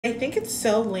I think it's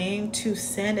so lame to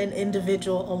send an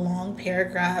individual a long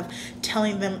paragraph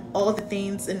telling them all the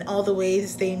things and all the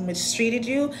ways they mistreated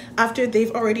you after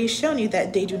they've already shown you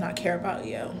that they do not care about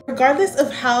you. Regardless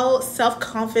of how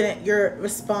self-confident your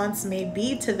response may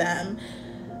be to them,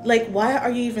 like, why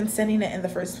are you even sending it in the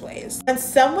first place? When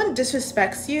someone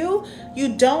disrespects you,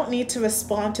 you don't need to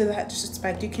respond to that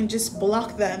disrespect. You can just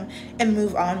block them and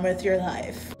move on with your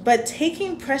life. But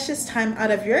taking precious time out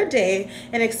of your day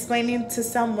and explaining to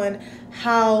someone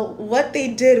how what they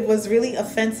did was really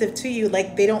offensive to you,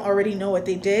 like they don't already know what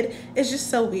they did, is just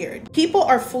so weird. People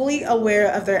are fully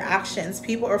aware of their actions.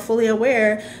 People are fully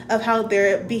aware of how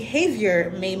their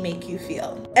behavior may make you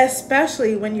feel,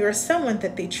 especially when you're someone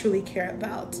that they truly care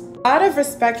about. Out of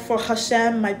respect for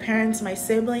Hashem, my parents, my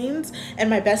siblings, and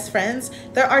my best friends,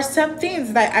 there are some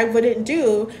things that I wouldn't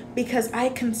do because I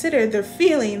consider their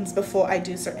feelings before I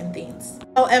do certain things.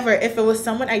 However, if it was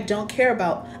someone I don't care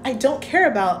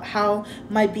about how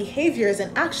my behaviors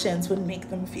and actions would make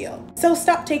them feel. So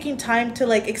stop taking time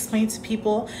to explain to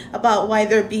people about why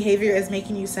their behavior is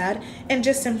making you sad and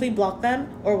just simply block them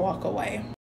or walk away.